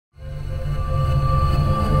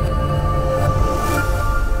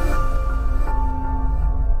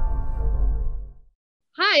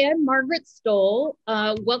Hi, I'm Margaret Stohl.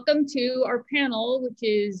 Welcome to our panel, which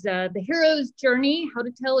is The Hero's Journey, How to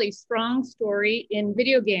Tell a Strong Story in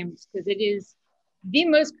Video Games, because it is the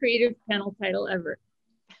most creative panel title ever.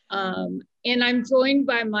 And I'm joined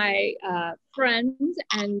by my friends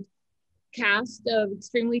and cast of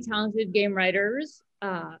extremely talented game writers,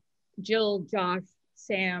 Jill, Josh,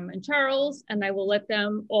 Sam, and Charles, and I will let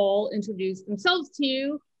them all introduce themselves to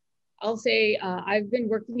you. I'll say I've been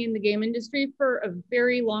working in the game industry for a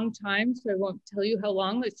very long time, so I won't tell you how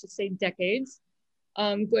long, let's just say decades.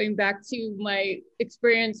 Going back to my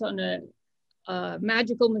experience on a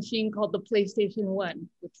magical machine called the PlayStation 1,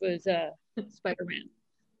 which was Spider-Man.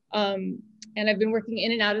 And I've been working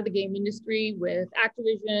in and out of the game industry with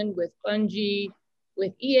Activision, with Bungie,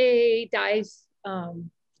 with EA, DICE, and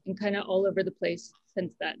kind of all over the place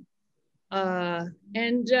since then.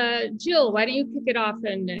 Jill, why don't you kick it off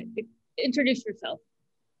and introduce yourself?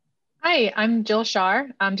 Hi, I'm Jill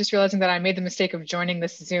Scharr. I'm just realizing that I made the mistake of joining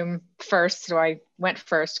this Zoom first, so I went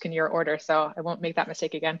first in your order, so I won't make that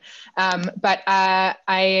mistake again. I'm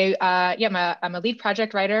a lead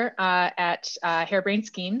project writer at Harebrained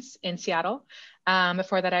Schemes in Seattle.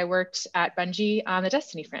 Before that, I worked at Bungie on the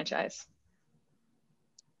Destiny franchise.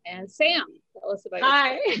 And Sam, tell us about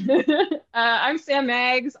yourself. Hi, I'm Sam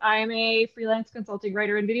Maggs. I'm a freelance consulting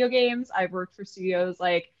writer in video games. I've worked for studios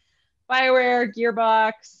like BioWare,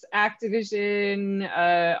 Gearbox, Activision.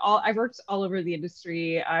 I've worked all over the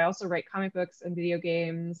industry. I also write comic books and video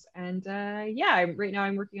games. And right now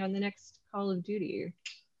I'm working on the next Call of Duty.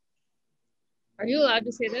 Are you allowed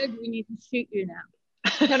to say that? Do we need to shoot you now?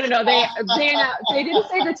 No. They didn't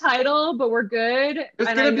say the title, but we're good.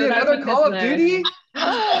 There's going to be another Call of Duty?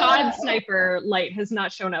 COD sniper light has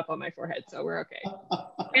not shown up on my forehead, so we're okay.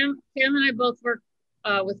 Sam and I both work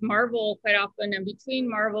with Marvel quite often, and between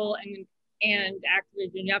Marvel and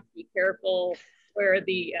Activision, you have to be careful where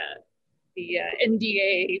the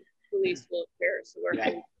NDA police will appear. So we're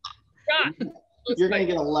You're going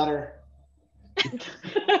to get a letter.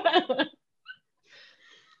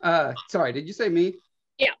 Sorry, did you say me?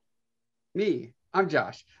 Yeah. Me. I'm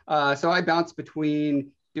Josh. So I bounce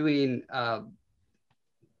between doing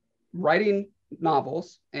writing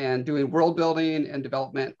novels and doing world building and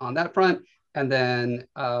development on that front. And then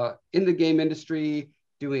in the game industry,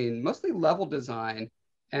 doing mostly level design.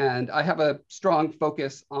 And I have a strong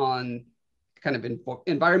focus on kind of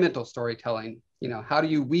environmental storytelling. You know, how do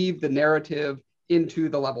you weave the narrative into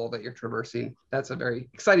the level that you're traversing? That's a very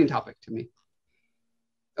exciting topic to me.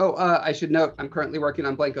 Oh, I should note, I'm currently working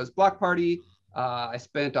on Blanco's Block Party. I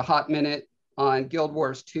spent a hot minute on Guild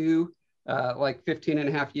Wars 2, like 15 and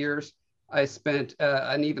a half years. I spent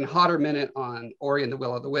an even hotter minute on Ori and the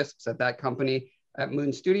Will of the Wisps at that company at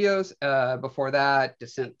Moon Studios. Before that,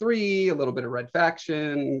 Descent 3, a little bit of Red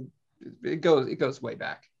Faction. It goes way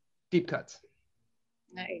back. Deep cuts.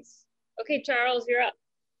 Nice. Okay, Charles, you're up.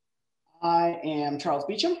 I am Charles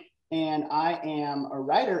Beacham, and I am a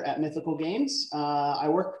writer at Mythical Games. I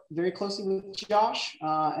work very closely with Josh,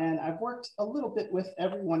 and I've worked a little bit with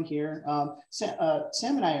everyone here.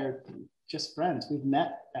 Sam and I are just friends. We've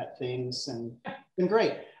met at things and been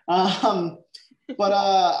great. I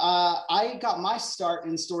got my start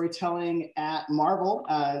in storytelling at Marvel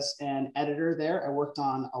as an editor there. I worked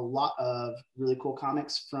on a lot of really cool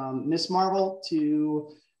comics, from Miss Marvel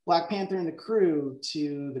to Black Panther and the Crew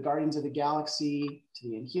to the Guardians of the Galaxy to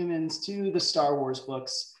the Inhumans to the Star Wars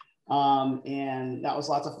books. And that was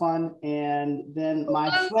lots of fun. And then my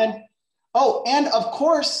friend, and of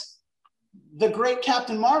course, the great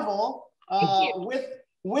Captain Marvel,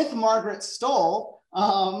 with Margaret Stohl.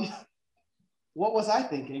 What was I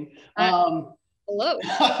thinking? Hello.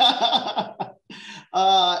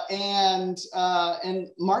 And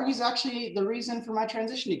Margie's actually the reason for my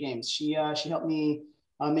transition to games. She helped me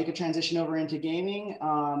make a transition over into gaming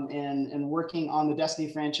and working on the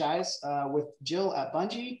Destiny franchise with Jill at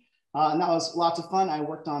Bungie. And that was lots of fun. I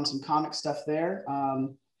worked on some comic stuff there.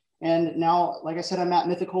 And now, like I said, I'm at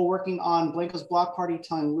Mythical working on Blanco's Block Party,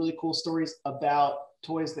 telling really cool stories about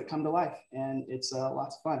toys that come to life. And it's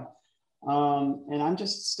lots of fun. And I'm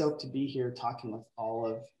just stoked to be here talking with all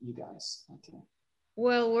of you guys today.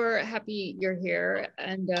 Well, we're happy you're here.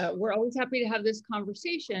 And we're always happy to have this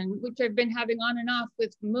conversation, which I've been having on and off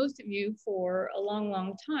with most of you for a long,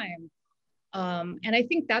 long time. And I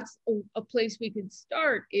think that's a place we could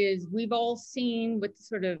start. Is we've all seen with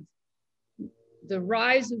sort of the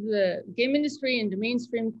rise of the game industry into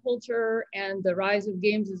mainstream culture and the rise of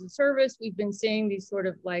games as a service. We've been seeing these sort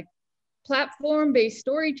of like platform-based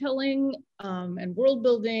storytelling and world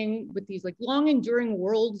building with these like long enduring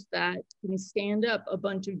worlds that can stand up a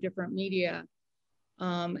bunch of different media.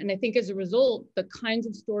 And I think as a result, the kinds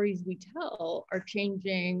of stories we tell are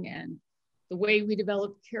changing, and the way we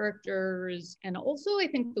develop characters, and also I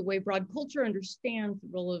think the way broad culture understands the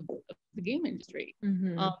role of the game industry.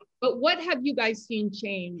 But what have you guys seen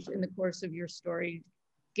change in the course of your story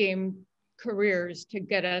game careers to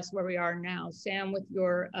get us where we are now? Sam, with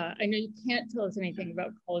your, I know you can't tell us anything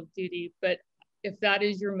about Call of Duty, but if that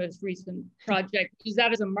is your most recent project, use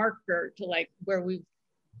that as a marker to like where we've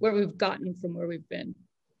gotten from where we've been.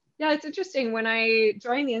 Yeah, it's interesting. When I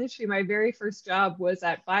joined the industry, my very first job was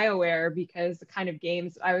at BioWare, because the kind of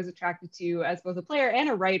games I was attracted to as both a player and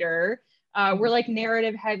a writer were like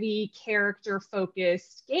narrative heavy, character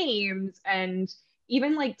focused games. And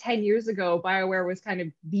even like 10 years ago, BioWare was kind of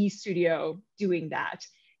the studio doing that.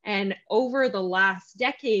 And over the last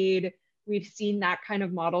decade, we've seen that kind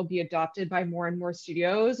of model be adopted by more and more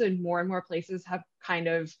studios, and more places have kind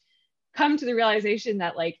of come to the realization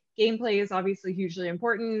that like gameplay is obviously hugely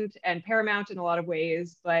important and paramount in a lot of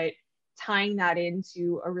ways, but tying that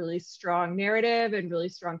into a really strong narrative and really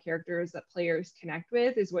strong characters that players connect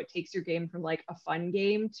with is what takes your game from like a fun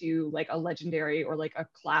game to like a legendary or like a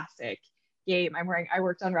classic game. I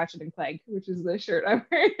worked on Ratchet and Clank, which is the shirt I'm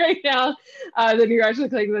wearing right now. The new Ratchet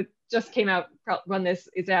and Clank that just came out when this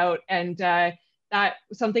is out. And that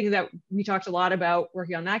something that we talked a lot about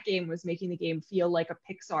working on that game was making the game feel like a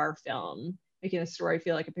Pixar film, making the story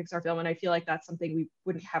feel like a Pixar film. And I feel like that's something we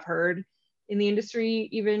wouldn't have heard in the industry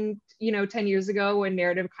even, 10 years ago, when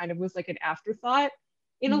narrative kind of was like an afterthought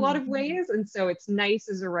in a lot of ways. And so it's nice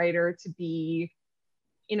as a writer to be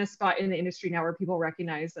in a spot in the industry now where people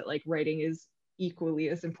recognize that like writing is equally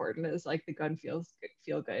as important as like the gun feel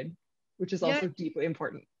good, which is also deeply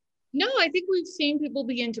important. No, I think we've seen people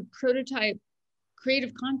begin to prototype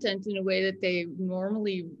creative content in a way that they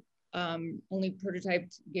normally only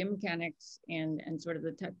prototyped game mechanics and sort of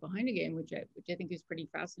the tech behind a game, which I think is pretty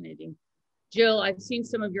fascinating. Jill, I've seen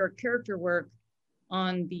some of your character work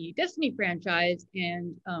on the Destiny franchise,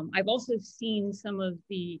 and I've also seen some of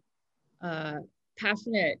the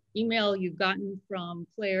passionate email you've gotten from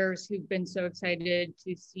players who've been so excited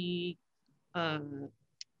to see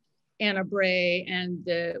Anna Bray and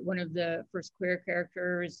one of the first queer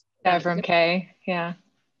characters, Devram K, yeah,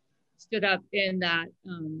 stood up in that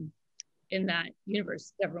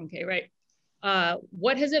universe. Devram K, right?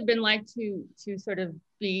 What has it been like to sort of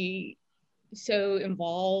be so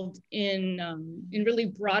involved in really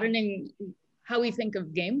broadening how we think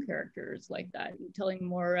of game characters like that, telling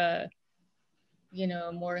more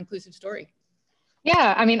more inclusive story?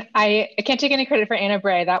 Yeah, I mean, I can't take any credit for Anna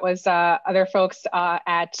Bray. That was other folks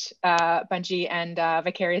at Bungie and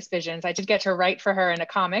Vicarious Visions. I did get to write for her in a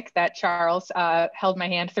comic that Charles held my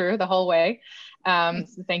hand through the whole way. So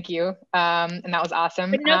thank you. And that was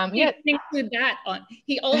awesome. But he didn't include that on.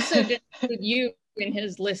 He also did include you in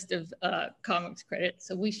his list of comics credits.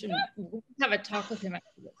 So we'll have a talk with him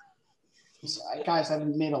after this. Guys, I've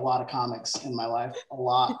made a lot of comics in my life. A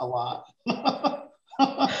lot.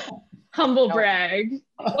 Humble brag.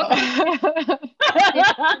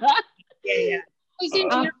 Yeah. Who's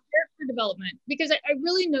into your character development? Because I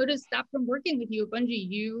really noticed that from working with you at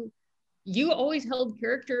Bungie, you always held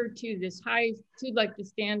character to like the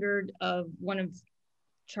standard of one of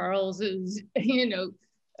Charles's,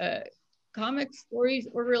 comic stories,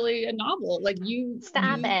 or really a novel. Like you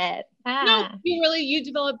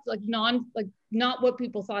developed like not what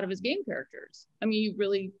people thought of as game characters. I mean, you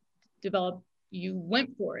really developed, you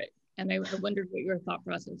went for it. And I wondered what your thought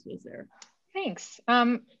process was there. Thanks.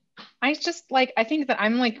 I just I think that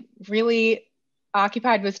I'm like really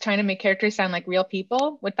occupied with trying to make characters sound like real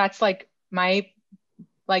people. That's like my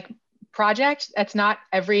project. That's not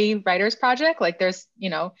every writer's project. Like there's,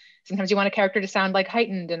 sometimes you want a character to sound like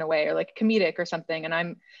heightened in a way, or like comedic or something. And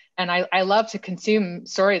I love to consume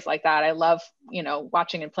stories like that. I love,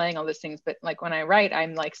 watching and playing all those things. But like when I write,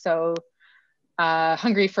 I'm like so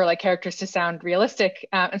hungry for like characters to sound realistic.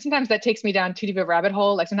 And sometimes that takes me down too deep of a rabbit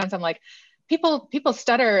hole. Like sometimes I'm like, people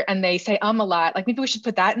stutter and they say a lot. Like maybe we should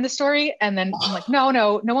put that in the story. And then I'm like,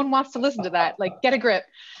 no one wants to listen to that. Like get a grip.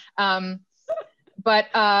 Devram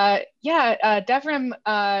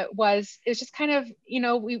it's just kind of,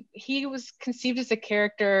 he was conceived as a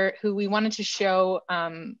character who we wanted to show,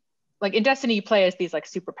 like in Destiny you play as these like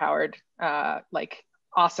superpowered, like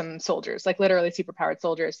awesome soldiers, like literally superpowered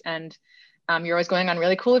soldiers. And you're always going on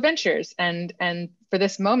really cool adventures. And for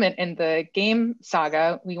this moment in the game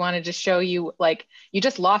saga, we wanted to show you like, you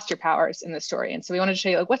just lost your powers in the story. And so we wanted to show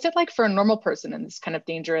you like, what's it like for a normal person in this kind of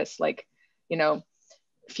dangerous, like,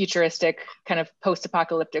 futuristic kind of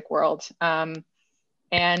post-apocalyptic world.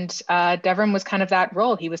 Devrim was kind of that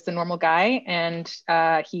role. He was the normal guy, and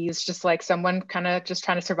he's just like someone kind of just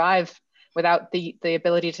trying to survive without the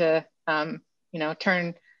ability to,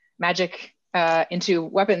 turn magic into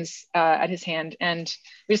weapons at his hand. And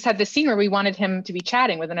we just had this scene where we wanted him to be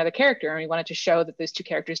chatting with another character, and we wanted to show that those two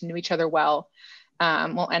characters knew each other well.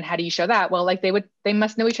 And how do you show that? Well, like they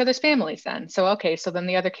must know each other's families then. So, okay, so then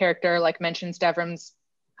the other character like mentions Devrim's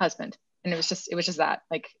husband, and it was just that,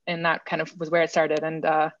 like, and that kind of was where it started. And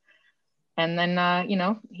then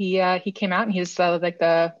he came out, and he's like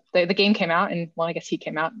the game came out, and well, I guess he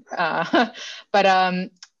came out, but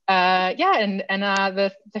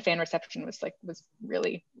the fan reception was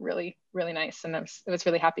really, really, really nice, and I was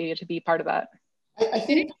really happy to be part of that. I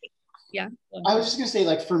think. Yeah. I was just gonna say,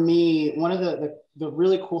 like, for me, one of the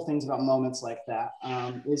really cool things about moments like that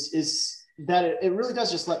is that it really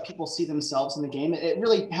does just let people see themselves in the game. It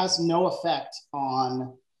really has no effect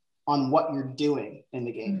on what you're doing in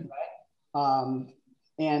the game, right?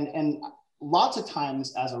 And lots of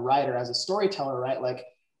times as a writer, as a storyteller, right, like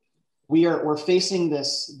we're facing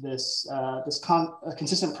this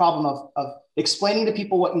consistent problem of explaining to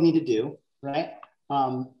people what you need to do, right?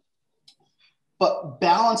 But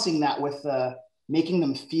balancing that with making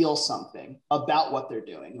them feel something about what they're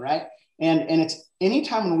doing, right? And it's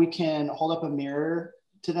anytime when we can hold up a mirror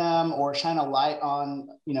to them or shine a light on,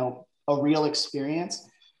 a real experience,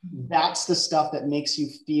 that's the stuff that makes you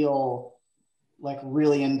feel like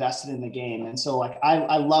really invested in the game. And so, like,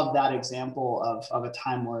 I love that example of a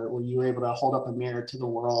time where you were able to hold up a mirror to the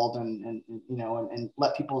world and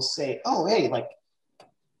let people say, oh, hey, like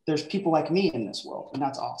there's people like me in this world, and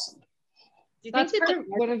that's awesome. That's part of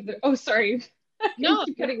one of the, oh, sorry. No,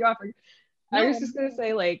 cutting you off. I was just gonna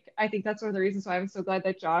say, like, I think that's one of the reasons why I'm so glad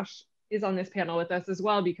that Josh is on this panel with us as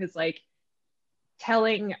well, because like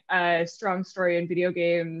telling a strong story in video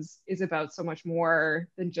games is about so much more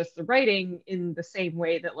than just the writing, in the same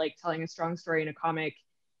way that like telling a strong story in a comic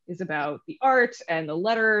is about the art and the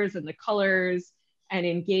letters and the colors. And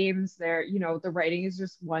in games, there, the writing is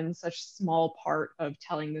just one such small part of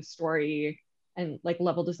telling the story. And like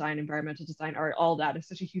level design, environmental design, art, all that is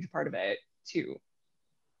such a huge part of it too.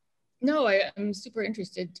 No, I'm super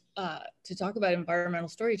interested to talk about environmental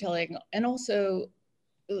storytelling, and also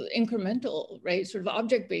incremental, right? Sort of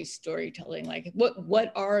object-based storytelling. Like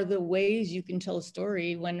what are the ways you can tell a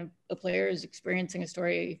story when a player is experiencing a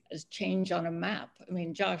story as change on a map? I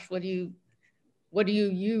mean, Josh, what do you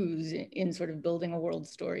use in sort of building a world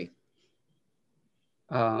story?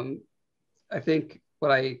 I think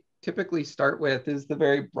what I typically start with is the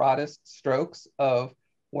very broadest strokes of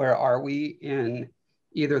where are we in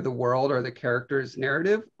either the world or the character's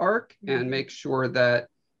narrative arc, and make sure that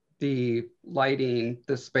the lighting,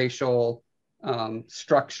 the spatial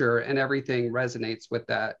structure, and everything resonates with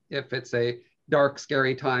that. If it's a dark,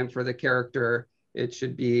 scary time for the character, it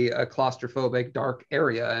should be a claustrophobic, dark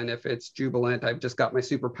area. And if it's jubilant, I've just got my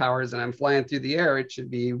superpowers and I'm flying through the air, it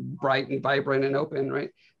should be bright and vibrant and open,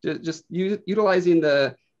 right? Just utilizing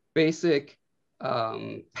the basic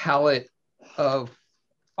palette of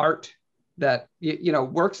art that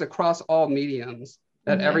works across all mediums,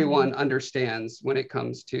 that everyone understands when it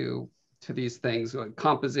comes to these things, like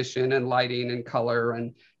composition and lighting and color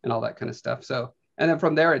and all that kind of stuff. So, and then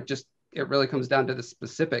from there, it really comes down to the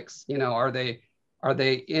specifics. Are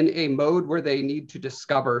they in a mode where they need to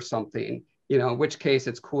discover something? In which case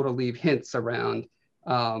it's cool to leave hints around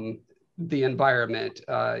the environment.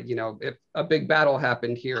 If a big battle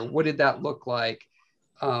happened here, what did that look like?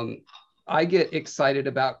 I get excited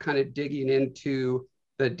about kind of digging into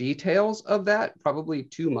the details of that, probably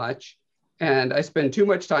too much. And I spend too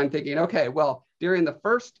much time thinking, okay, well, during the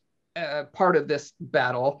first part of this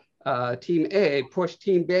battle, Team A pushed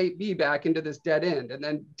Team B back into this dead end, and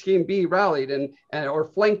then Team B rallied and or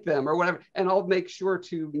flanked them or whatever. And I'll make sure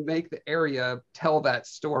to make the area tell that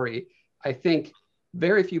story. I think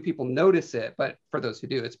very few people notice it, but for those who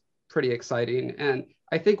do, it's pretty exciting. And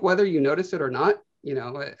I think whether you notice it or not,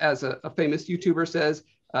 as a famous YouTuber says,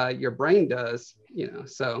 your brain does,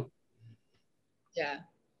 so. Yeah.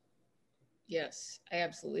 Yes, I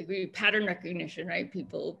absolutely agree. Pattern recognition, right?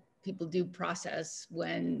 People do process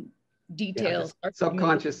when details are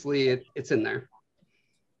subconsciously, it's in there.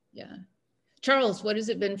 Yeah. Charles, what has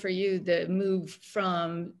it been for you, the move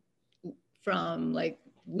from like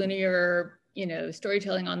linear,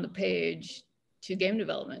 storytelling on the page to game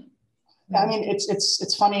development? I mean,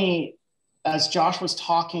 it's funny, as Josh was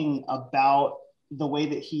talking about the way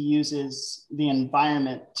that he uses the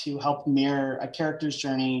environment to help mirror a character's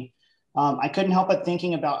journey, I couldn't help but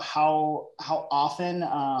thinking about how often,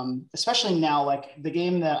 especially now, like the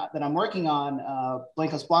game that I'm working on,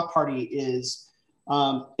 Blanco's Block Party, is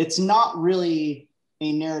It's not really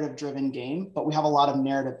a narrative driven game, but we have a lot of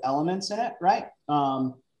narrative elements in it, right?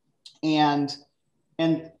 And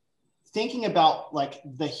thinking about like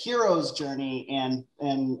the hero's journey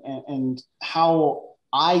and how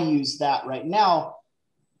I use that right now,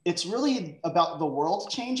 it's really about the world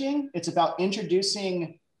changing. It's about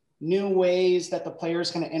introducing new ways that the player is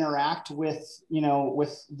going to interact with,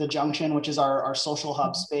 with the Junction, which is our social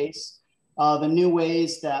hub space. The new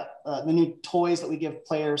ways that, the new toys that we give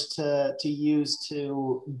players to use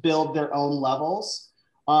to build their own levels,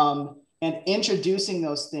 and introducing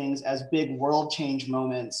those things as big world change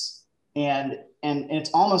moments. And it's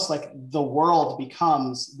almost like the world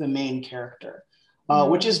becomes the main character,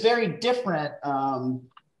 which is very different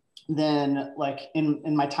than like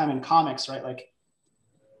in my time in comics, right? Like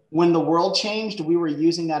when the world changed, we were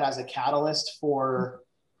using that as a catalyst for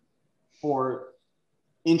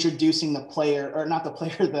introducing the player, or not the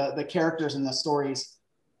player, the characters in the stories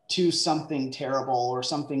to something terrible or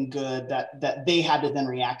something good that they had to then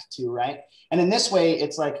react to, right? And in this way,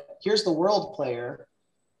 it's like, here's the world player.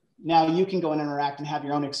 Now you can go and interact and have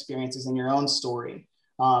your own experiences and your own story.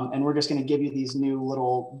 And we're just going to give you these new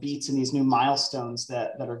little beats and these new milestones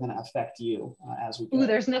that are going to affect you as we go. Ooh,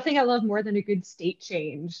 there's nothing I love more than a good state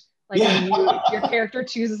change. Like when your character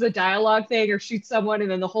chooses a dialogue thing or shoots someone and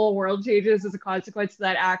then the whole world changes as a consequence of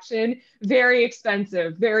that action. Very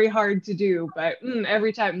expensive, very hard to do, but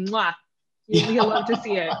every time, you love to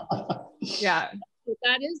see it. Yeah. But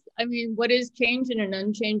that is, I mean, what is change in an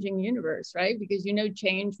unchanging universe, right? Because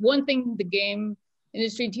change, one thing the game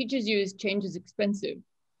industry teaches you is change is expensive,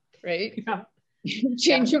 right? Yeah.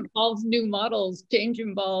 Change involves new models, change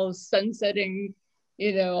involves sunsetting,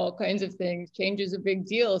 all kinds of things. Change is a big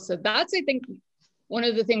deal. So that's, I think, one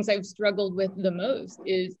of the things I've struggled with the most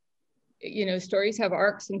is, stories have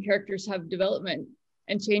arcs and characters have development,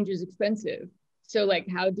 and change is expensive. So like,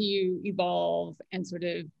 how do you evolve and sort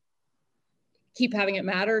of keep having it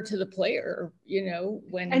matter to the player,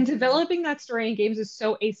 And developing that story in games is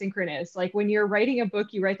so asynchronous. Like when you're writing a book,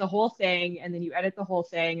 you write the whole thing and then you edit the whole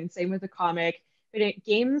thing, and same with a comic. But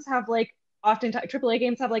games have like, oftentimes AAA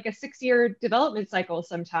games have like a 6-year development cycle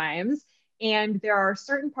sometimes. And there are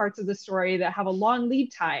certain parts of the story that have a long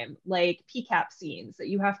lead time, like PCAP scenes that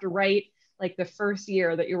you have to write like the first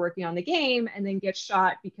year that you're working on the game and then get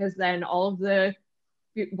shot, because then all of the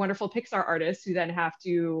wonderful Pixar artists who then have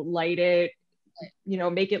to light it,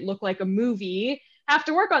 make it look like a movie, have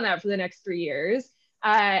to work on that for the next 3 years.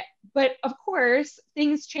 But of course,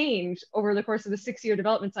 things change over the course of the 6-year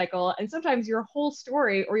development cycle. And sometimes your whole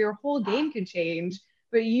story or your whole game can change,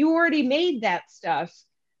 but you already made that stuff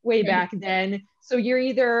way back then. So you're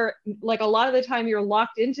either like, a lot of the time you're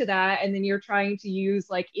locked into that, and then you're trying to use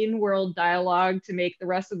like in-world dialogue to make the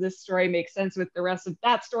rest of this story make sense with the rest of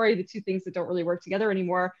that story, the two things that don't really work together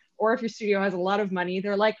anymore. Or if your studio has a lot of money,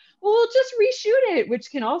 they're like, well, we'll just reshoot it,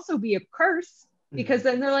 which can also be a curse, because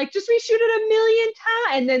then they're like, just reshoot it 1 million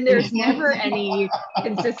times. And then there's never any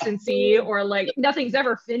consistency, or like nothing's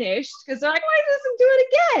ever finished, because they're like, why doesn't do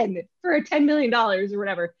it again for a $10 million or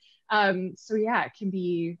whatever. So yeah, it can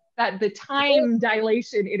be that the time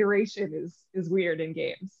dilation iteration is weird in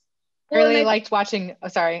games. I really liked watching,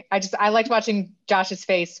 I liked watching Josh's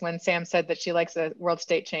face when Sam said that she likes a world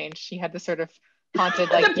state change. She had this sort of haunted,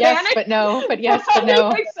 like, yes, but no, but yes, but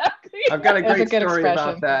no. Exactly. I've got a great story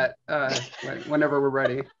expression about that whenever we're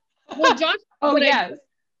ready. Well, Josh, yes.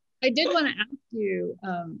 I did want to ask you,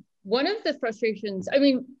 one of the frustrations, I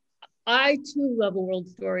mean, I too love a world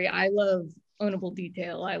story. I love ownable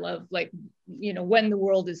detail. I love when the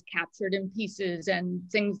world is captured in pieces and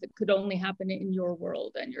things that could only happen in your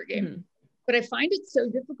world and your game. Mm-hmm. But I find it so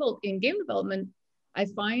difficult in game development. I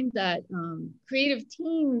find that creative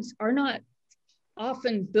teams are not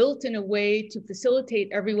often built in a way to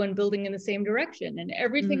facilitate everyone building in the same direction. And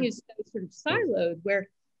everything is sort of siloed, where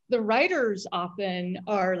the writers often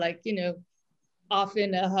are like, off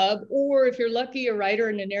in a hub, or if you're lucky, a writer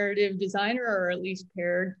and a narrative designer are at least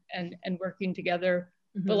paired and working together.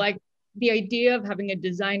 Mm-hmm. But like the idea of having a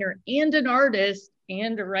designer and an artist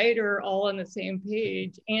and a writer all on the same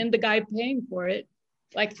page, and the guy paying for it,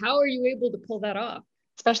 like, how are you able to pull that off?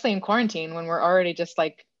 Especially in quarantine, when we're already just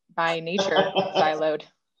like by nature siloed.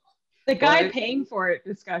 The guy paying for it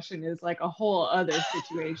discussion is like a whole other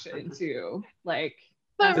situation too. Like,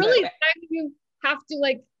 but really, you have to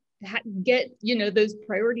like get those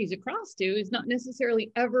priorities across to is not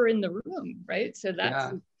necessarily ever in the room, right? So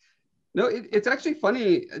that's no, it's actually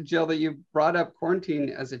funny, Jill, that you brought up quarantine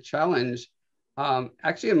as a challenge.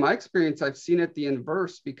 Actually, in my experience, I've seen it the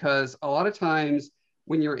inverse, because a lot of times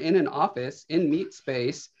when you're in an office in meet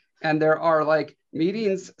space and there are like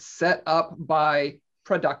meetings set up by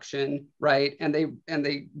production, right? And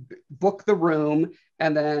they book the room,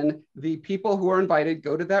 and then the people who are invited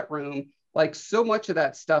go to that room. Like, so much of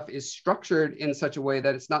that stuff is structured in such a way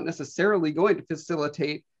that it's not necessarily going to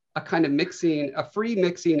facilitate a kind of mixing, a free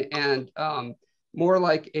mixing, and more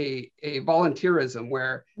like a volunteerism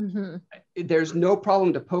where there's no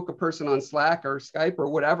problem to poke a person on Slack or Skype or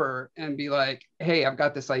whatever and be like, hey, I've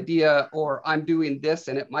got this idea, or I'm doing this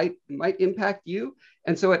and it might impact you.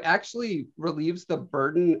 And so it actually relieves the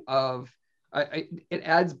burden of, it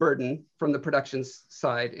adds burden from the production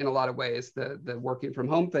side in a lot of ways, the working from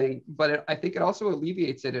home thing, but I think it also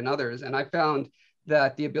alleviates it in others. And I found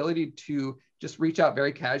that the ability to just reach out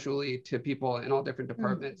very casually to people in all different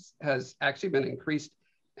departments has actually been increased.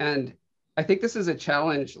 And I think this is a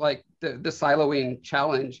challenge, like the siloing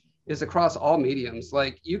challenge is across all mediums.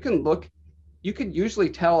 Like, you could usually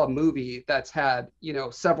tell a movie that's had,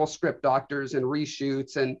 several script doctors and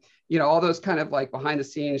reshoots and, all those kind of like behind the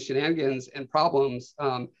scenes shenanigans and problems.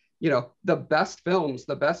 The best films,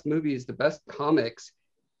 the best movies, the best comics,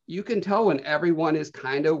 you can tell when everyone is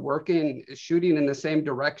kind of shooting in the same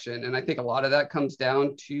direction. And I think a lot of that comes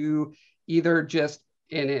down to either just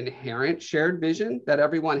an inherent shared vision that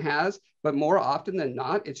everyone has, but more often than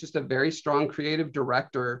not, it's just a very strong creative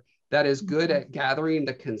director that is good at gathering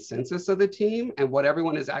the consensus of the team and what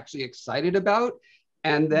everyone is actually excited about,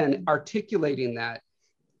 and then articulating that.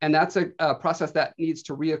 And that's a process that needs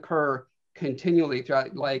to reoccur continually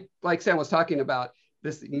throughout, like Sam was talking about,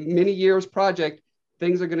 this many years project.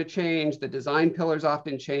 Things are going to change. The design pillars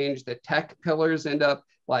often change. The tech pillars end up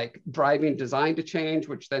like driving design to change,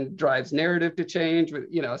 which then drives narrative to change.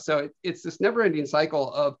 So it's this never-ending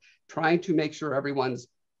cycle of trying to make sure everyone's,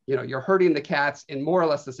 you're herding the cats in more or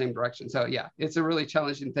less the same direction. So yeah, it's a really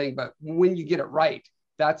challenging thing, but when you get it right,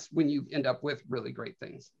 that's when you end up with really great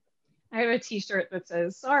things. I have a t-shirt that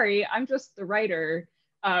says, sorry, I'm just the writer.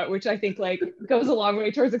 Which I think like goes a long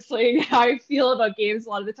way towards explaining how I feel about games a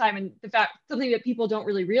lot of the time. And the fact, something that people don't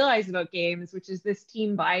really realize about games, which is this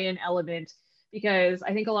team buy-in element, because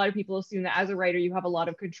I think a lot of people assume that as a writer, you have a lot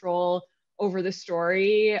of control over the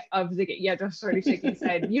story of the game. Yeah, just already shaking his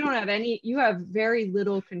head. You have very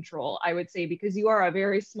little control, I would say, because you are a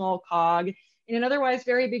very small cog in an otherwise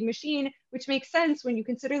very big machine, which makes sense when you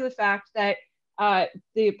consider the fact that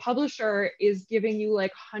the publisher is giving you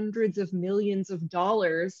like hundreds of millions of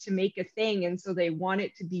dollars to make a thing, and so they want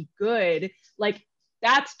it to be good. Like,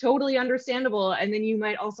 that's totally understandable. And then you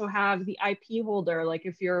might also have the IP holder, like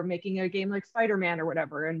if you're making a game like Spider-Man or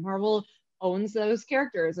whatever, and Marvel owns those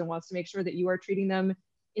characters and wants to make sure that you are treating them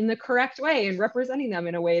in the correct way and representing them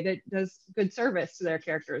in a way that does good service to their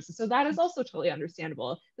characters. So that is also totally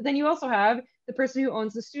understandable. But then you also have the person who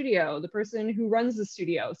owns the studio, the person who runs the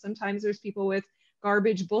studio. Sometimes there's people with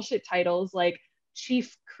garbage bullshit titles like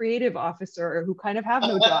chief creative officer who kind of have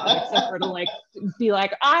no job except for to like be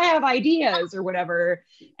like, I have ideas or whatever.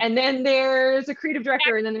 And then there's a creative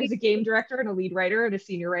director, and then there's a game director and a lead writer and a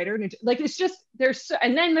senior writer. And it's just,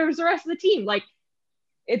 and then there's the rest of the team. Like,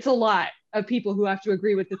 it's a lot of people who have to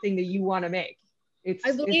agree with the thing that you want to make.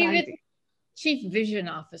 I believe it's chief vision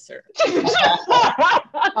officer.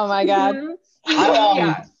 Oh my God.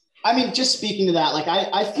 I mean, just speaking to that, like,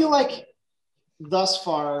 I feel like thus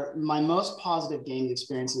far, my most positive game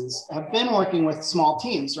experiences have been working with small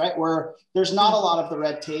teams, right? Where there's not a lot of the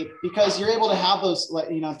red tape, because you're able to have those,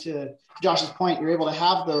 to Josh's point, you're able to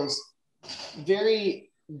have those very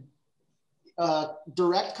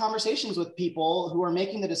direct conversations with people who are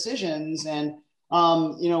making the decisions. And,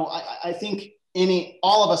 I think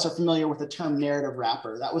all of us are familiar with the term narrative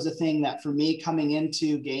wrapper. That was a thing that for me coming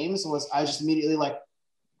into games was, I was just immediately like,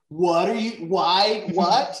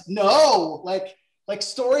 what? No, like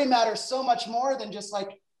story matters so much more than just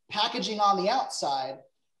like packaging on the outside.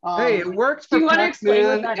 Hey, it works for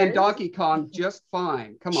Pac-Man and Donkey Kong just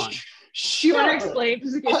fine. Come on. Do you want to explain?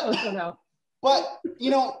 Just in case folks don't know. But,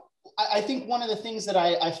 I think one of the things that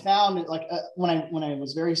I found, like when I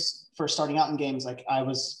was very first starting out in games, like I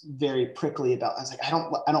was very prickly about, I was like, I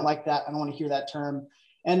don't like that. I don't want to hear that term.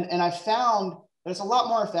 And I found that it's a lot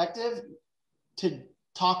more effective to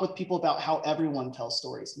talk with people about how everyone tells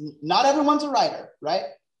stories. Not everyone's a writer, right?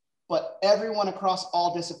 But everyone across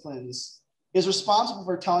all disciplines is responsible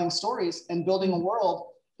for telling stories and building a world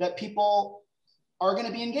that people are going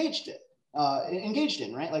to be engaged in,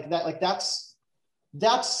 right? Like that,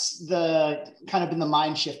 that's the kind of been the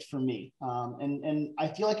mind shift for me. And I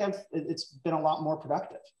feel like it's been a lot more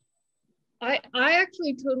productive. I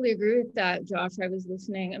actually totally agree with that, Josh. I was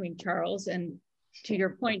listening, Charles, and to your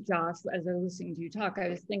point, Josh, as I was listening to you talk, I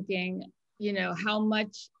was thinking, how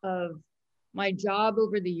much of my job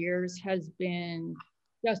over the years has been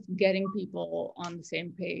just getting people on the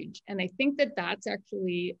same page. And I think that that's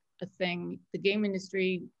actually a thing the game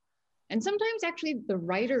industry, and sometimes actually the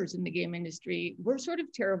writers in the game industry, we're sort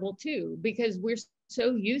of terrible too, because we're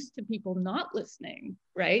so used to people not listening,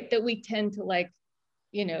 right? That we tend to like,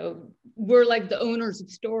 you know, we're like the owners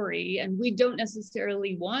of story, and we don't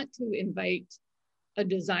necessarily want to invite a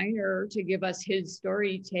designer to give us his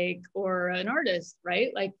story take, or an artist,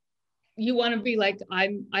 right? Like, you want to be like,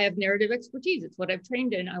 I have narrative expertise. It's what I've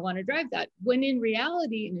trained in. I want to drive that. When in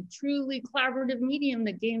reality, in a truly collaborative medium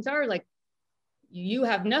that games are, like, you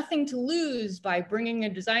have nothing to lose by bringing a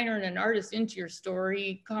designer and an artist into your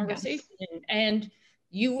story conversation. Yes. And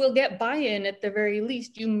you will get buy-in at the very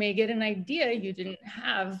least. You may get an idea you didn't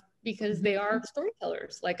have because they are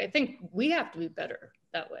storytellers. Like, I think we have to be better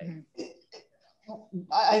that way.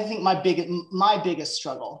 I think my biggest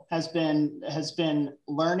struggle has been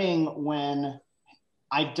learning when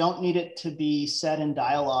I don't need it to be said in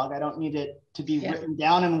dialogue. I don't need it to be written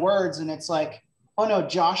down in words. And it's like, oh no,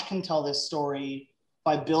 Josh can tell this story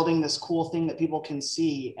by building this cool thing that people can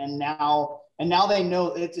see. And now they know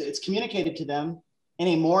it's communicated to them in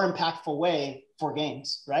a more impactful way for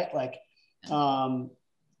games, right? Like,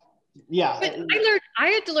 yeah. But I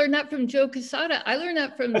had to learn that from Joe Quesada. I learned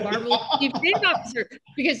that from Marvel's chief creative officer,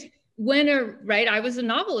 because I was a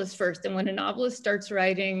novelist first, and when a novelist starts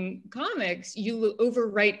writing comics, you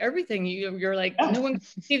overwrite everything. You're like, no one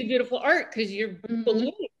can see the beautiful art because you're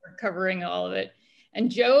covering all of it. And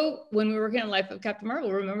Joe, when we were working on Life of Captain Marvel,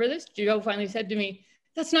 remember this? Joe finally said to me,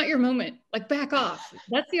 "That's not your moment. Like, back off.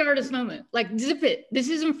 That's the artist's moment. Like, zip it. This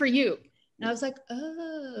isn't for you." And I was like,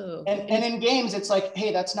 oh. And in games, it's like,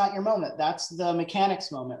 hey, that's not your moment. That's the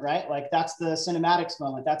mechanics moment, right? Like, that's the cinematics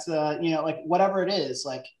moment. That's the, you know, like, whatever it is,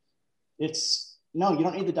 like, no, you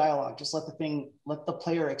don't need the dialogue. Just let the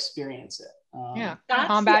player experience it. That's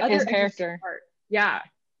combat his character. Part. Yeah.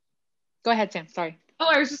 Go ahead, Sam, sorry. Oh,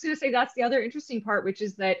 I was just going to say that's the other interesting part, which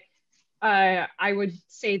is that I would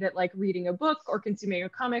say that like reading a book or consuming a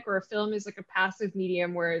comic or a film is like a passive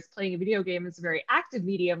medium, whereas playing a video game is a very active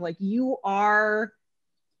medium. Like, you are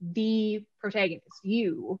the protagonist.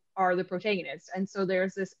 You are the protagonist. And so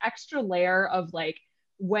there's this extra layer of like,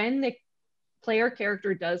 when the player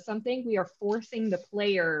character does something, we are forcing the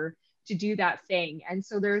player to do that thing. And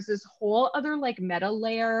so there's this whole other like meta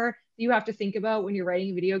layer that you have to think about when you're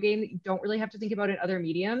writing a video game that you don't really have to think about in other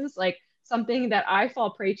mediums. Like, something that I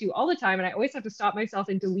fall prey to all the time, and I always have to stop myself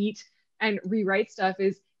and delete and rewrite stuff,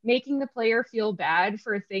 is making the player feel bad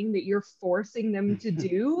for a thing that you're forcing them to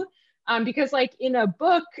do. Because like in a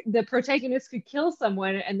book, the protagonist could kill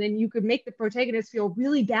someone, and then you could make the protagonist feel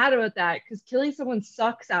really bad about that because killing someone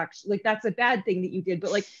sucks, actually. Like, that's a bad thing that you did.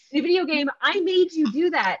 But like in a video game, I made you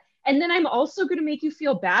do that, and then I'm also going to make you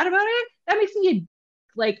feel bad about it. That makes me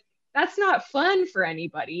like, that's not fun for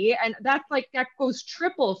anybody. And that's like, that goes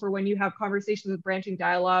triple for when you have conversations with branching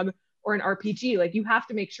dialogue or an RPG. Like, you have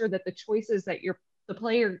to make sure that the choices that the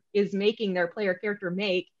player is making, their player character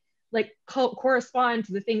make, like correspond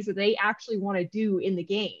to the things that they actually want to do in the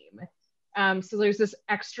game. So there's this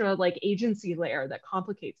extra like agency layer that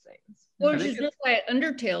complicates things. Well, which is just why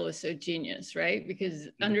Undertale was so genius, right? Because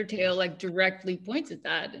Undertale like directly points at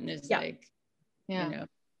that and is like, you know,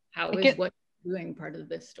 how is what you're doing part of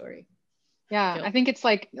this story? Yeah, I think it's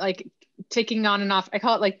like ticking on and off. I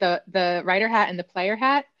call it like the writer hat and the player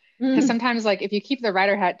hat. Because sometimes, like, if you keep the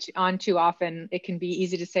writer hat on too often, it can be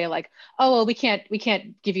easy to say like, oh, well, we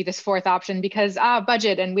can't give you this fourth option because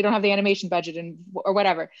budget, and we don't have the animation budget, and or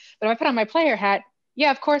whatever. But if I put on my player hat,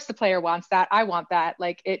 yeah, of course the player wants that. I want that.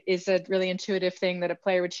 Like, it is a really intuitive thing that a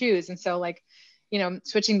player would choose. And so, like, you know,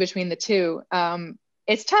 switching between the two,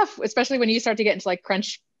 it's tough, especially when you start to get into like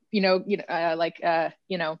crunch,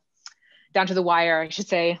 down to the wire, I should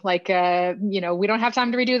say, like, you know, we don't have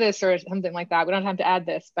time to redo this or something like that. We don't have time to add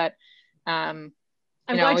this, but I'm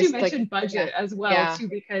glad you mentioned budget as well, too,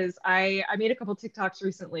 because I made a couple TikToks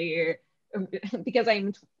recently because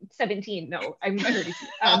I'm 17. No, I'm 32.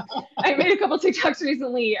 I made a couple TikToks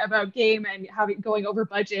recently about game and how going over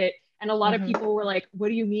budget. And a lot of people were like, what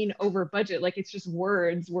do you mean over budget? Like, it's just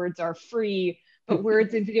words. Words are free. But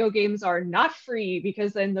words in video games are not free,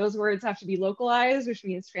 because then those words have to be localized, which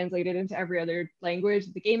means translated into every other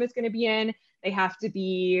language the game is going to be in. They have to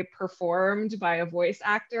be performed by a voice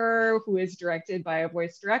actor who is directed by a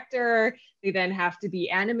voice director. They then have to be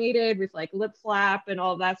animated with like lip flap and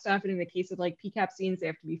all that stuff. And in the case of like PCAP scenes, they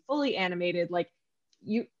have to be fully animated. Like,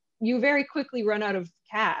 you very quickly run out of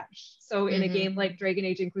cash. So in a game like Dragon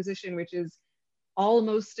Age Inquisition, which is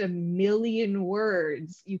almost 1 million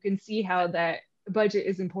words, you can see how that budget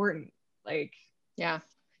is important. Like, yeah,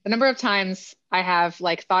 the number of times I have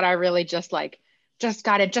like thought I really just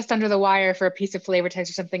got it just under the wire for a piece of flavor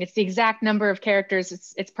text or something. It's the exact number of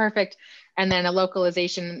characters. It's perfect. And then a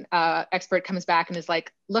localization expert comes back and is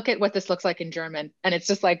like, look at what this looks like in German. And it's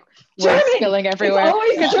just like words spilling everywhere. It's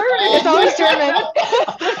always German. It's always German.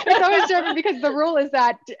 It's always German because the rule is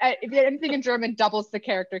that if you get anything in German doubles the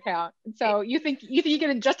character count. So you think you get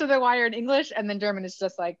it just under the wire in English, and then German is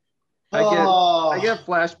just like, I get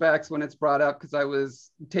flashbacks when it's brought up because I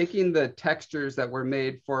was taking the textures that were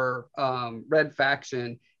made for Red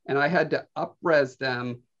Faction, and I had to up-res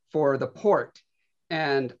them for the port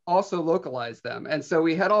and also localize them. And so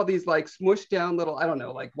we had all these like smushed down little, I don't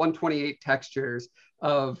know, like 128 textures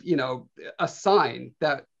of, you know, a sign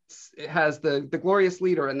that has the glorious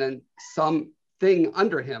leader and then some thing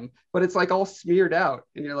under him, but it's like all smeared out.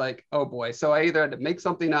 And you're like, oh boy. So I either had to make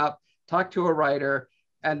something up, talk to a writer,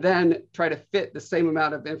 and then try to fit the same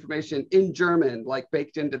amount of information in German, like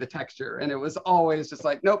baked into the texture. And it was always just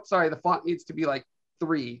like, nope, sorry, the font needs to be like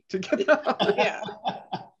 3 to get that. yeah.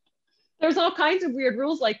 There's all kinds of weird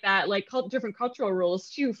rules like that, like different cultural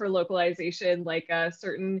rules too for localization, like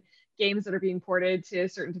certain games that are being ported to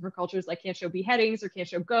certain different cultures, like can't show beheadings or can't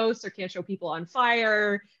show ghosts or can't show people on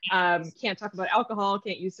fire, can't talk about alcohol,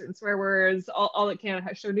 can't use certain swear words, all that can't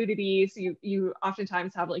show nudity. So you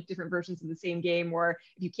oftentimes have like different versions of the same game, or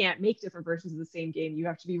if you can't make different versions of the same game, you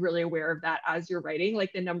have to be really aware of that as you're writing.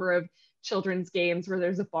 Like the number of children's games where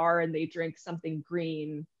there's a bar and they drink something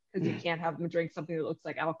green because you can't have them drink something that looks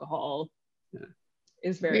like alcohol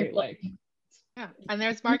is very like, yeah. And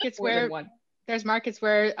there's markets where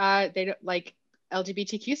they don't, like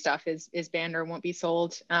LGBTQ stuff is banned or won't be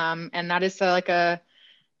sold, and that is like a,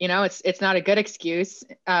 you know, it's not a good excuse,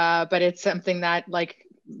 but it's something that like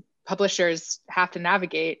publishers have to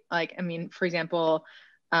navigate. Like, I mean, for example,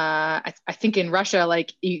 I think in Russia,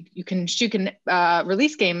 like you can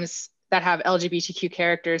release games that have LGBTQ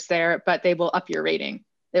characters there, but they will up your rating.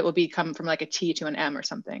 It will become from like a T to an M or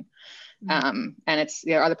something. And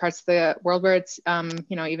there are other parts of the world where it's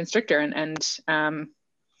you know, even stricter, and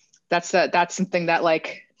that's something that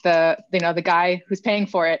like the guy who's paying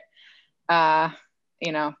for it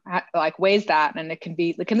you know, like weighs that, and it can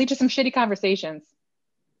lead to some shitty conversations.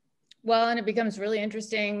 Well, and it becomes really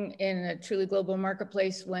interesting in a truly global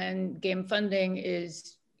marketplace when game funding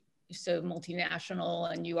is so multinational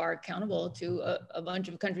and you are accountable to a bunch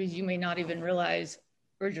of countries you may not even realize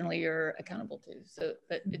originally you're accountable to. So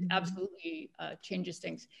that it absolutely changes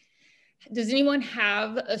things. Does anyone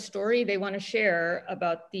have a story they want to share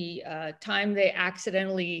about the time they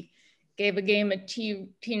accidentally gave a game a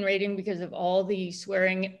teen rating because of all the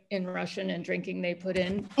swearing in Russian and drinking they put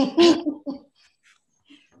in?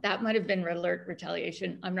 That might have been Red Alert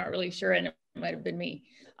retaliation. I'm not really sure, and it might have been me.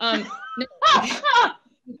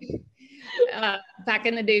 Back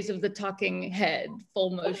in the days of the talking head,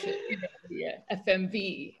 full motion, you know, the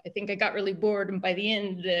FMV, I think I got really bored, and by the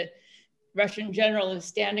end, the Russian general is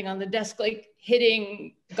standing on the desk, like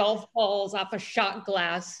hitting golf balls off a shot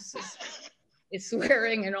glass. It's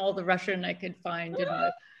swearing in all the Russian I could find in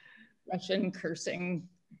the Russian cursing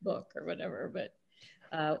book or whatever. But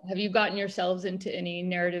have you gotten yourselves into any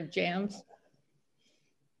narrative jams?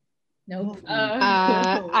 Nope.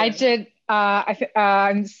 I did.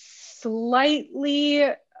 I'm slightly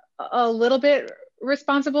a little bit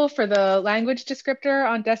responsible for the language descriptor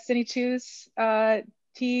on Destiny 2's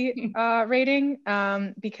T rating,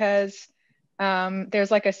 because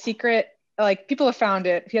there's like a secret, like people have found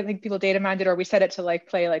it. I think people data mined it, or we set it to like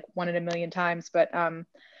play like 1 in a million times, but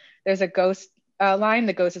there's a ghost line.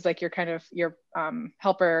 The ghost is like your kind of your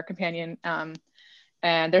helper companion,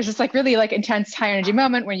 and there's this like really like intense high energy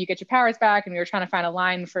moment when you get your powers back, and we were trying to find a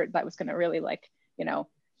line for that was going to really like, you know,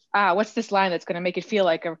 what's this line that's going to make it feel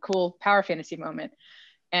like a cool power fantasy moment.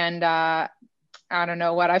 And I don't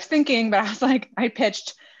know what I was thinking, but I was like, I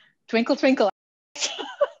pitched Twinkle Twinkle.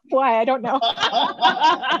 Why, I don't know.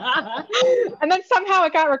 And then somehow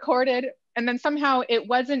it got recorded, and then somehow it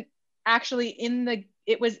wasn't actually in the,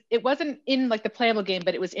 it wasn't in like the playable game,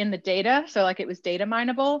 but it was in the data. So like it was data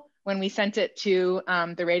mineable when we sent it to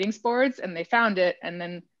the ratings boards, and they found it, and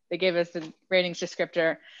then they gave us the ratings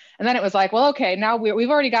descriptor. And then it was like, well, okay, now we've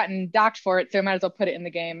already gotten docked for it, so I might as well put it in the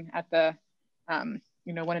game at the,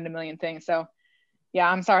 you know, 1 in a million thing. So yeah,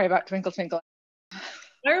 I'm sorry about Twinkle Twinkle.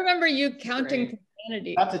 I remember you counting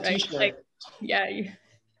profanity. That's a t-shirt. Like, yeah.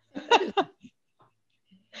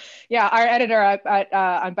 Yeah, our editor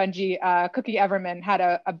on Bungie, Cookie Everman, had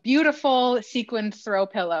a beautiful sequined throw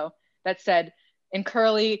pillow that said, in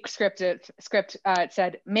curly script, it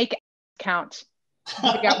said, make count.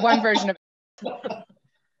 We got one version of it.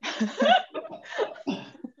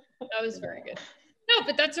 That was very good. No,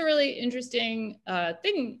 but that's a really interesting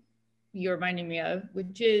thing you're reminding me of,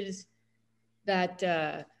 which is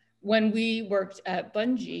that when we worked at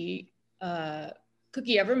Bungie,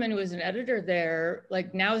 Cookie Everman, who was an editor there,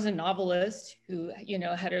 like now is a novelist who, you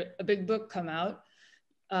know, had a big book come out.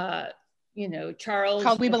 You know, Charles.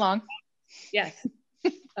 Called We Belong. Yes.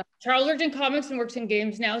 Charles worked in comics and works in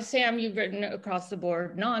games now. Sam, you've written across the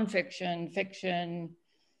board, nonfiction, fiction,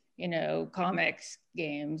 you know, comics,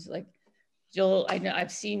 games. Like Jill, I know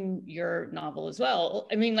I've seen your novel as well.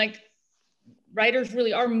 I mean, like writers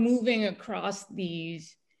really are moving across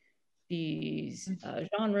these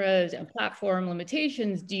genres and platform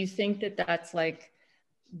limitations. Do you think that that's like,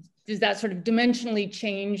 does that sort of dimensionally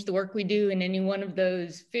change the work we do in any one of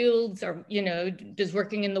those fields? Or, you know, does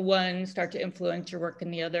working in the one start to influence your work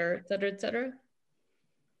in the other, et cetera, et cetera?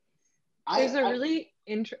 There's a really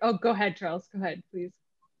oh, go ahead, Charles. Go ahead, please.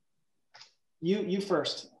 You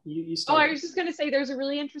first. You Oh, start. I was just going to say there's a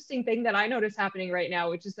really interesting thing that I notice happening right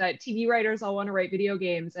now, which is that TV writers all want to write video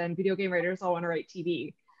games and video game writers all want to write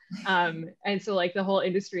TV. And so like the whole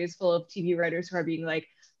industry is full of TV writers who are being like,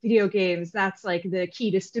 video games, that's like the key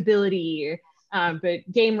to stability.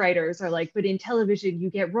 But game writers are like, but in television, you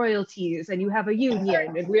get royalties and you have a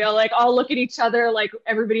union. And we all like all look at each other like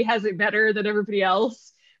everybody has it better than everybody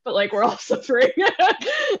else, but like we're all suffering.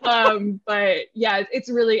 But yeah, it's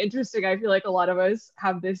really interesting. I feel like a lot of us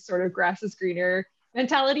have this sort of grass is greener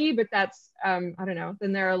mentality, but that's, I don't know.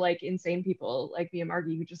 Then there are like insane people like me and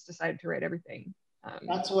Margie who just decided to write everything.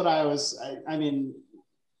 That's what I mean,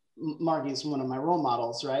 Margie's one of my role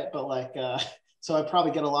models, right? But like, so I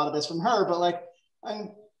probably get a lot of this from her, but like,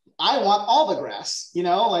 I want all the grass, you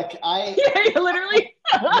know, like yeah, literally.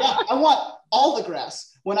 Yeah, I want all the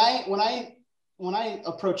grass. When I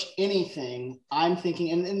approach anything, I'm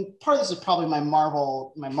thinking, and part of this is probably my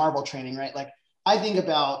Marvel training, right? Like I think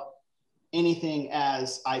about anything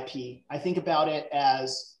as IP. I think about it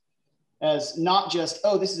as not just,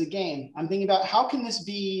 oh, this is a game. I'm thinking about how can this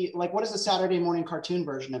be like, what is the Saturday morning cartoon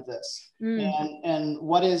version of this? And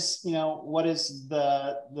what is, you know, what is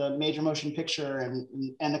the major motion picture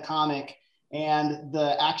and the comic and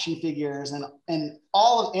the action figures and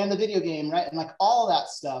all of, and the video game, right? And like all that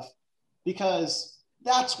stuff, because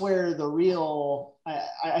that's where the real,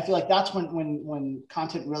 I feel like that's when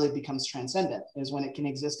content really becomes transcendent, is when it can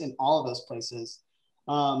exist in all of those places.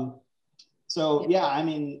 So yeah, I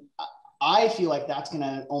mean, I feel like that's going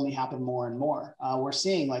to only happen more and more. We're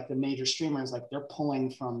seeing like the major streamers, like they're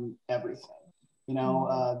pulling from everything, you know,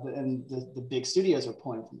 and the big studios are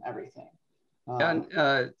pulling from everything.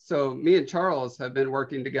 So me and Charles have been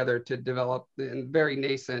working together to develop a very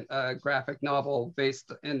nascent graphic novel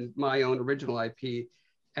based in my own original IP.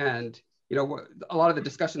 And, you know, a lot of the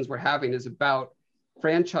discussions we're having is about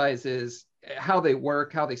franchises, how they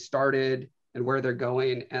work, how they started and where they're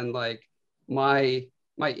going. And like my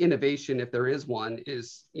innovation, if there is one,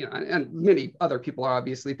 is, you know, and many other people are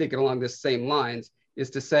obviously thinking along the same lines,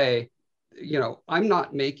 is to say, you know, I'm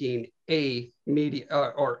not making a media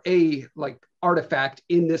or a like artifact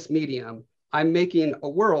in this medium. I'm making a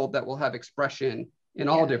world that will have expression in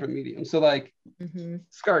all different mediums. So like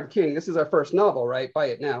Scarred King, this is our first novel, right? Buy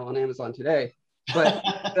it now on Amazon today. But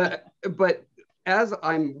but as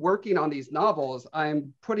I'm working on these novels,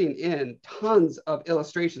 I'm putting in tons of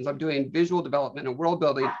illustrations. I'm doing visual development and world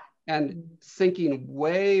building and sinking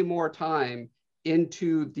way more time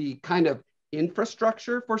into the kind of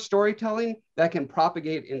infrastructure for storytelling that can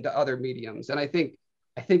propagate into other mediums. And I think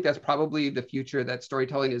that's probably the future that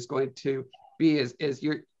storytelling is going to be,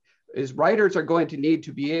 is writers are going to need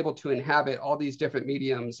to be able to inhabit all these different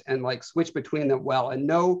mediums and like switch between them well and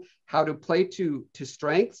know how to play to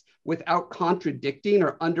strengths without contradicting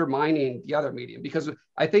or undermining the other medium. Because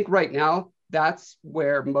I think right now, that's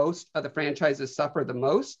where most of the franchises suffer the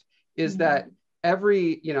most, is that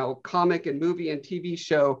every, you know, comic and movie and TV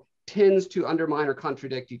show tends to undermine or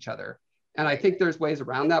contradict each other. And I think there's ways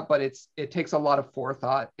around that, but it takes a lot of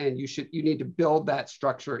forethought, and you need to build that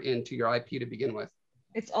structure into your IP to begin with.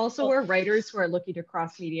 It's also where writers who are looking to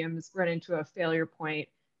cross mediums run into a failure point,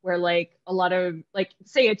 where like a lot of, like,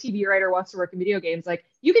 say a TV writer wants to work in video games, like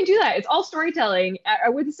you can do that. It's all storytelling. I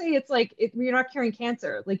wouldn't say it's like you're not curing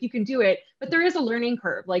cancer. Like you can do it, but there is a learning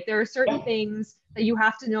curve. Like there are certain things that you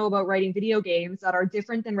have to know about writing video games that are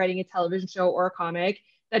different than writing a television show or a comic,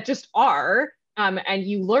 that just are. And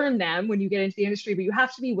you learn them when you get into the industry, but you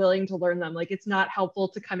have to be willing to learn them. Like it's not helpful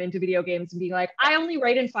to come into video games and be like, I only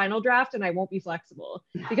write in Final Draft and I won't be flexible,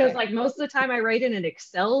 because like most of the time I write in an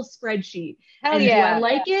Excel spreadsheet. Hell and yeah. Do I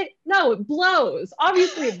like it? No, it blows.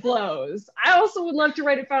 Obviously it blows. I also would love to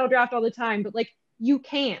write in Final Draft all the time, but like you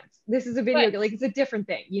can't. This is a video game, like it's a different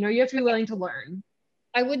thing. You know, you have to be willing to learn.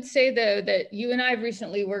 I would say though that you and I have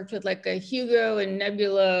recently worked with like a Hugo and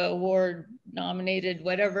Nebula Award nominated,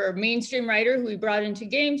 whatever, mainstream writer who we brought into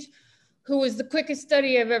games, who was the quickest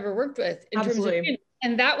study I've ever worked with in terms of,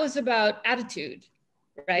 and that was about attitude,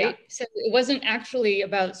 right? Yeah. So it wasn't actually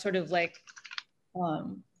about sort of like,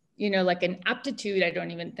 you know, like an aptitude, I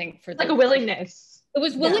don't even think for like a willingness. It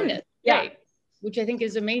was willingness, yeah. Right? Which I think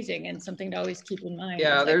is amazing and something to always keep in mind.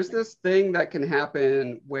 Yeah, like, there's this thing that can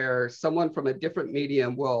happen where someone from a different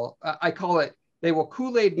medium will, I call it, they will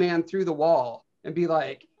Kool-Aid man through the wall and be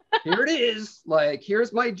like, here it is, like,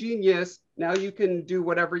 here's my genius. Now you can do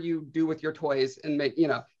whatever you do with your toys and make, you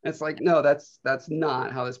know, and it's like, no, that's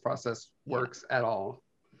not how this process works at all.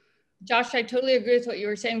 Josh, I totally agree with what you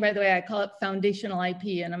were saying, by the way. I call it foundational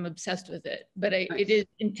IP and I'm obsessed with it, but Nice. It is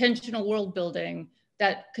intentional world building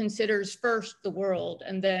that considers first the world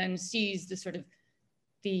and then sees the sort of,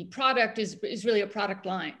 the product is really a product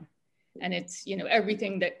line. And it's, you know,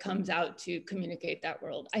 everything that comes out to communicate that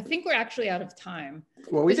world. I think we're actually out of time.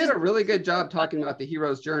 Well, we did a really good job talking about the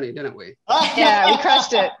hero's journey, didn't we? Yeah, we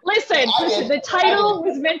crushed it. Listen, the title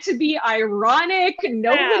was meant to be ironic.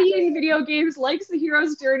 Nobody in video games likes the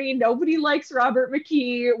hero's journey. Nobody likes Robert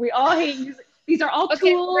McKee. We all hate these are all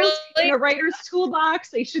tools in a writer's toolbox.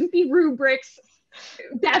 They shouldn't be rubrics.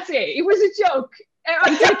 That's it. It was a joke.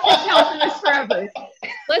 I'm gonna keep telling this forever.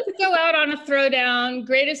 Let's go out on a throwdown.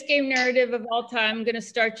 Greatest game narrative of all time. I'm gonna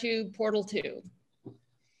start you, Portal 2.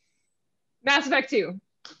 Mass Effect 2.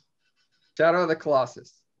 Shadow of the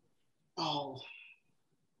Colossus. Oh.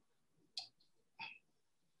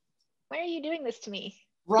 Why are you doing this to me?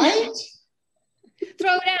 Right?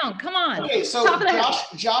 Throw down, come on. Okay, so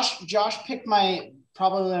Josh picked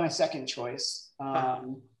probably my second choice.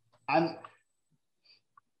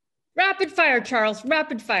 Rapid fire, Charles,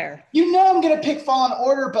 rapid fire. You know I'm gonna pick Fallen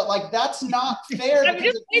Order, but like that's not fair. I'm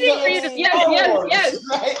just waiting for you to yes.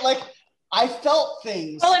 Right? Like I felt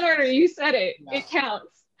things. Fallen Order, you said it. Yeah. It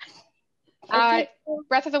counts.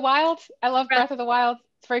 Breath of the Wild. I love Breath of the Wild.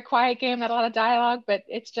 It's a very quiet game, not a lot of dialogue, but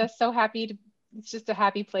it's just so it's just a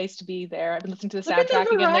happy place to be there. I've been listening to the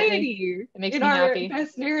soundtrack again lately. It makes me happy.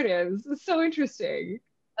 Best narratives. It's so interesting.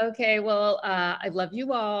 Okay, well, I love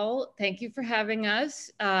you all. Thank you for having us.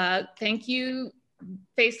 Thank you,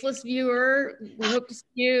 faceless viewer. We hope to see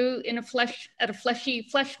you at a fleshy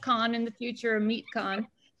FleshCon in the future, a MeatCon.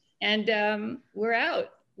 And we're out.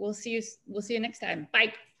 We'll see you next time.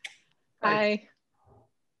 Bye. Bye.